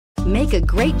Make a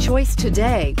great choice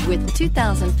today with the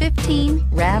 2015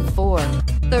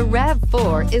 RAV4. The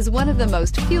RAV4 is one of the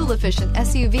most fuel-efficient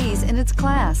SUVs in its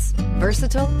class.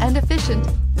 Versatile and efficient,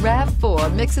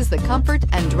 RAV4 mixes the comfort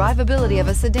and drivability of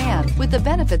a sedan with the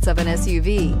benefits of an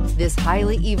SUV. This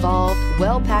highly evolved,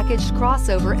 well-packaged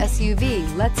crossover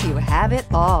SUV lets you have it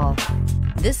all.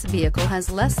 This vehicle has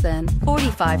less than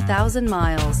 45,000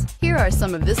 miles. Here are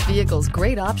some of this vehicle's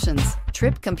great options: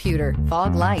 trip computer,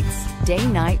 fog lights,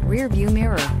 day-night rear view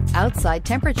mirror, outside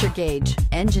temperature gauge,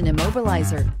 engine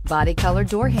immobilizer, body color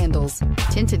door handles,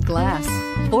 tinted glass,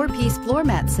 4-piece floor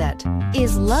mat set.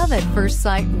 Is love at first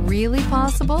sight really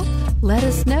possible? Let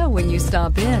us know when you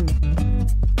stop in.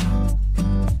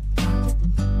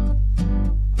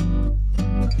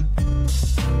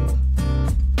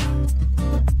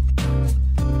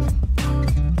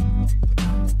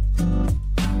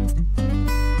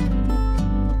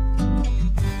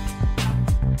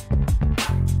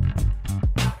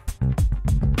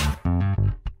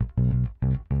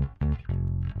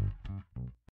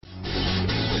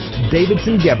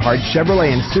 Davidson-Gebhardt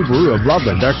Chevrolet and Subaru of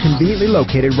Loveland are conveniently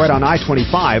located right on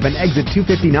I-25 and exit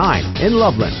 259 in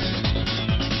Loveland.